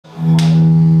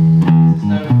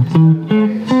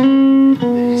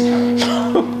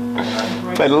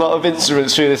Played a lot of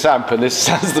instruments through this amp and this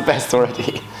sounds the best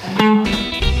already.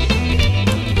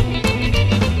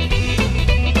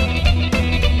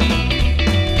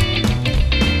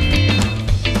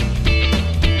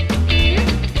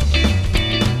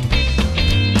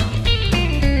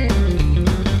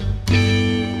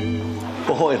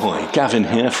 Ahoy, hoy, Gavin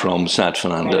here from Sad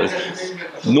Fernando.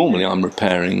 Normally I'm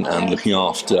repairing and looking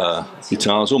after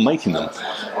guitars or making them.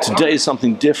 Today is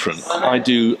something different. I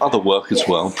do other work as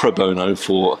well, pro bono,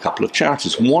 for a couple of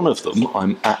charities. One of them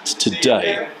I'm at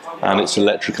today, and it's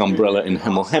Electric Umbrella in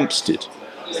Hemel Hempstead.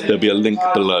 There'll be a link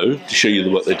below to show you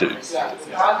the work they do.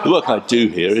 The work I do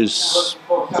here is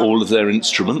all of their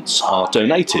instruments are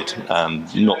donated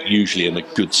and not usually in a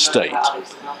good state.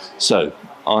 So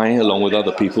I, along with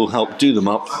other people, help do them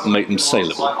up and make them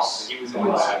saleable.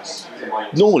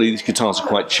 Normally these guitars are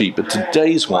quite cheap, but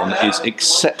today's one is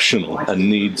exceptional and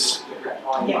needs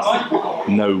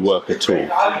no work at all.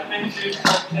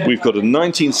 We've got a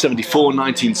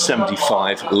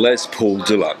 1974-1975 Les Paul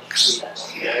Deluxe.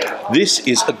 This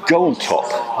is a gold top.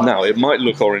 Now it might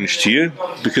look orange to you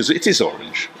because it is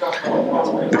orange.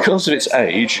 Because of its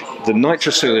age, the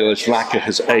Nitro Cellulose lacquer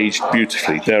has aged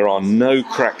beautifully. There are no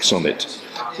cracks on it.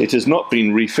 It has not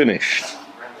been refinished.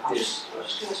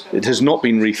 It has not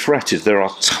been refretted. There are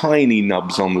tiny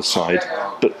nubs on the side,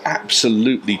 but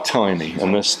absolutely tiny,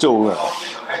 and they're still there.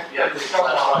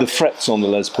 The frets on the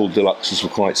Les Paul Deluxes were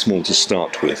quite small to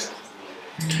start with.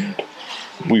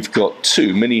 We've got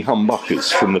two mini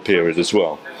humbuckers from the period as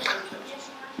well.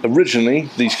 Originally,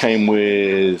 these came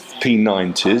with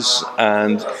P90s,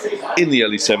 and in the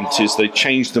early 70s they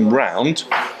changed them round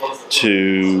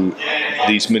to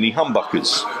these mini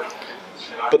humbuckers.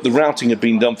 But the routing had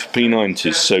been done for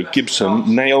P90s, so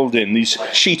Gibson nailed in these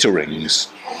cheetah rings.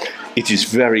 It is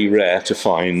very rare to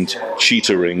find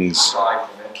cheetah rings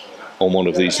on one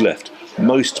of these left.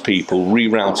 Most people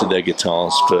rerouted their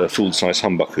guitars for full-size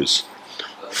humbuckers.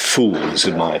 Fools,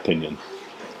 in my opinion.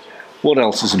 What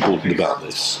else is important about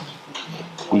this?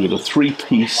 We've got a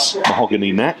three-piece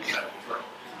mahogany neck.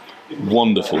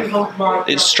 Wonderful.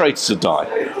 It's straight as a die.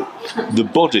 The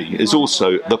body is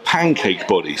also the pancake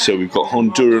body, so we've got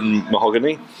Honduran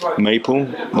mahogany, maple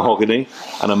mahogany,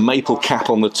 and a maple cap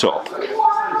on the top.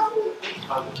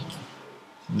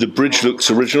 The bridge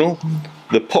looks original.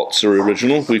 The pots are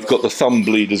original. We've got the thumb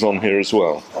bleeders on here as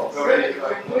well.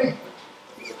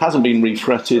 Hasn't been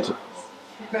refretted,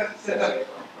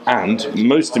 and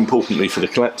most importantly for the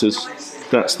collectors,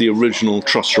 that's the original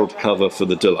truss rod cover for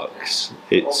the Deluxe.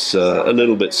 It's a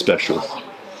little bit special.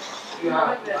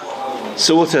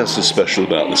 So what else is special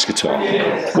about this guitar?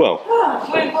 Well,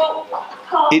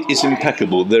 it is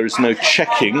impeccable. There is no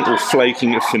checking or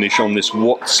flaking of finish on this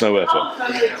whatsoever.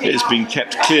 It has been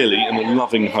kept clearly in a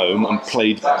loving home and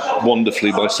played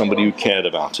wonderfully by somebody who cared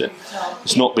about it.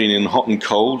 It's not been in hot and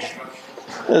cold.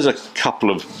 There's a couple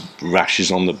of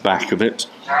rashes on the back of it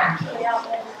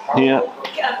here,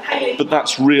 but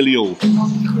that's really all.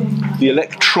 The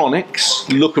electronics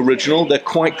look original. They're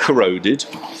quite corroded,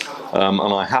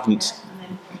 and I haven't,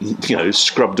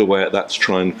 scrubbed away at that to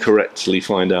try and correctly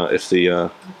find out if the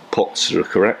pots are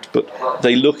correct, but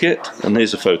they look it, and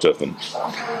here's a photo of them.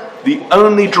 The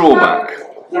only drawback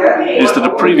is that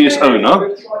a previous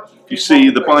owner, you see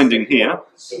the binding here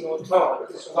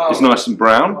is nice and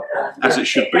brown, as it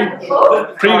should be.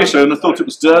 The previous owner thought it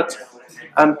was dirt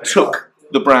and took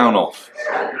the brown off.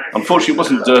 Unfortunately, it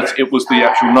wasn't dirt, it was the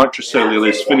actual Nitro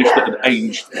Cellulose finish that had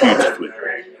aged beautifully.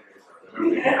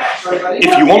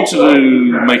 If you want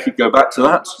to make it go back to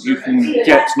that, you can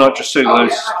get Nitro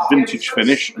Cellulose vintage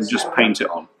finish and just paint it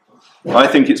on. I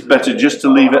think it's better just to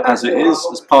leave it as it is,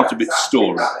 as part of its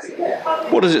story.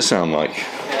 What does it sound like?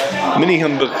 Mini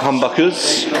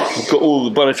humbuckers. We've got all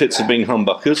the benefits of being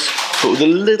humbuckers, but with a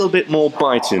little bit more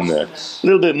bite in there, a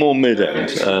little bit more mid-end,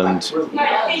 and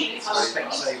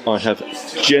I have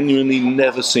genuinely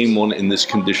never seen one in this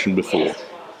condition before.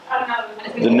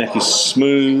 The neck is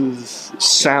smooth,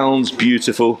 sounds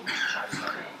beautiful.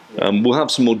 We'll have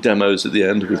some more demos at the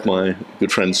end with my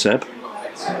good friend Seb.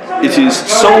 It is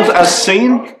sold as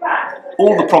seen.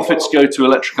 All the profits go to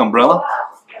Electric Umbrella.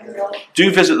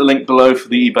 Do visit the link below for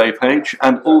the eBay page,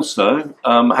 and also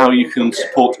how you can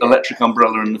support Electric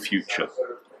Umbrella in the future.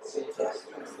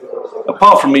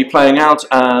 Apart from me playing out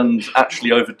and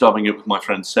actually overdubbing it with my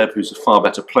friend Seb, who's a far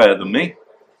better player than me,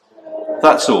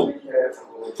 that's all.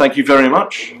 Thank you very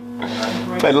much.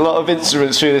 Played a lot of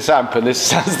instruments through this amp and this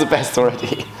sounds the best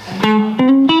already.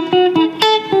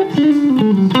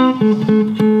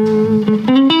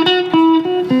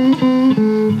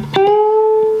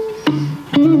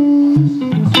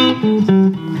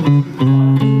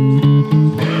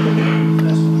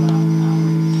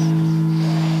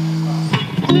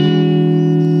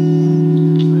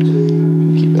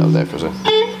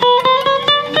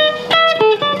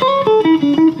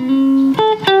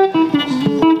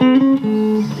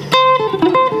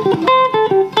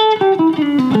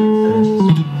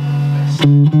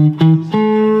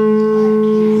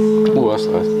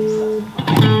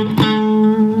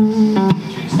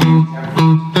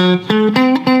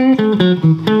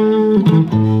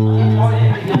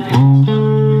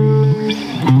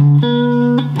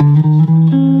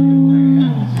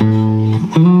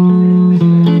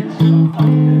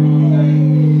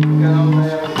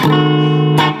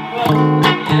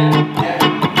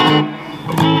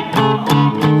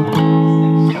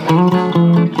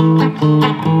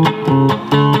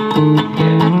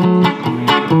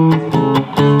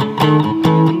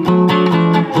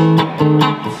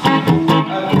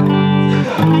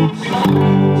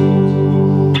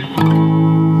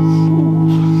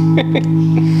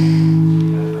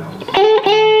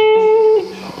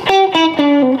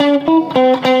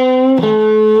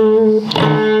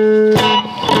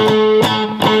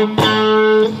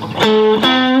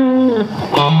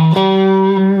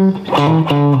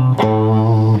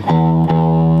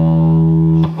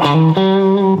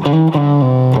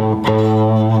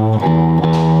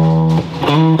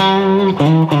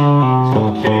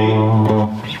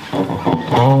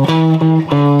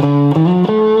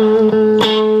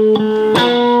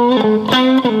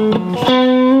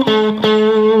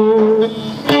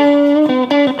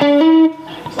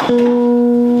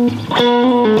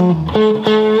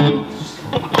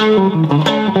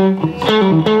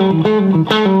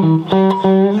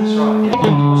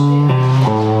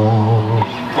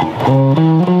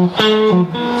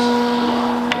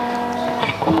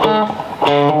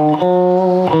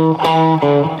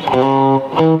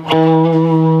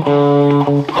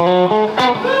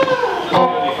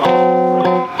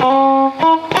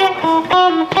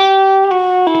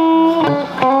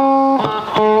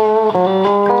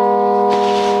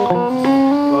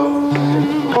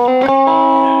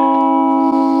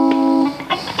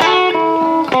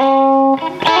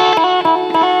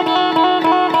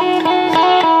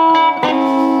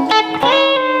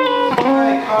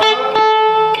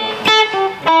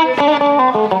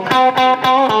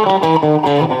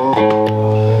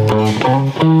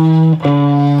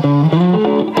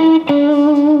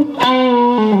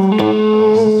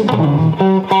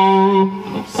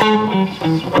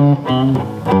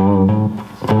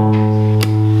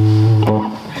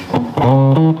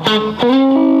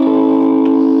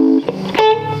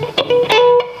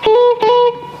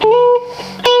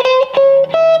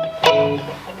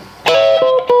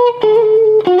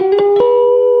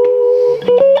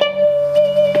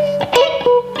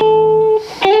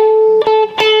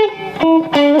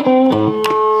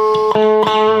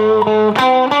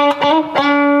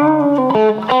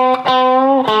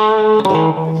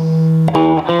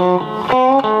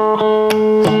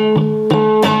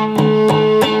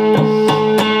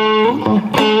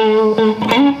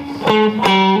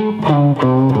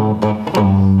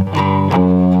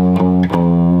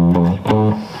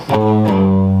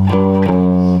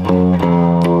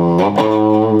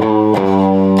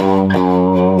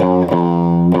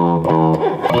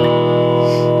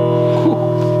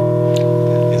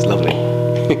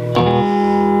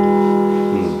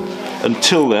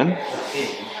 Until then,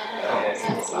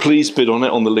 please bid on it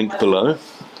on the link below.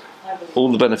 All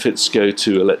the benefits go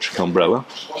to Electric Umbrella.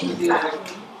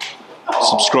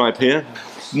 Subscribe here,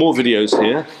 more videos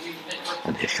here,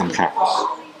 and here come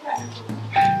cats.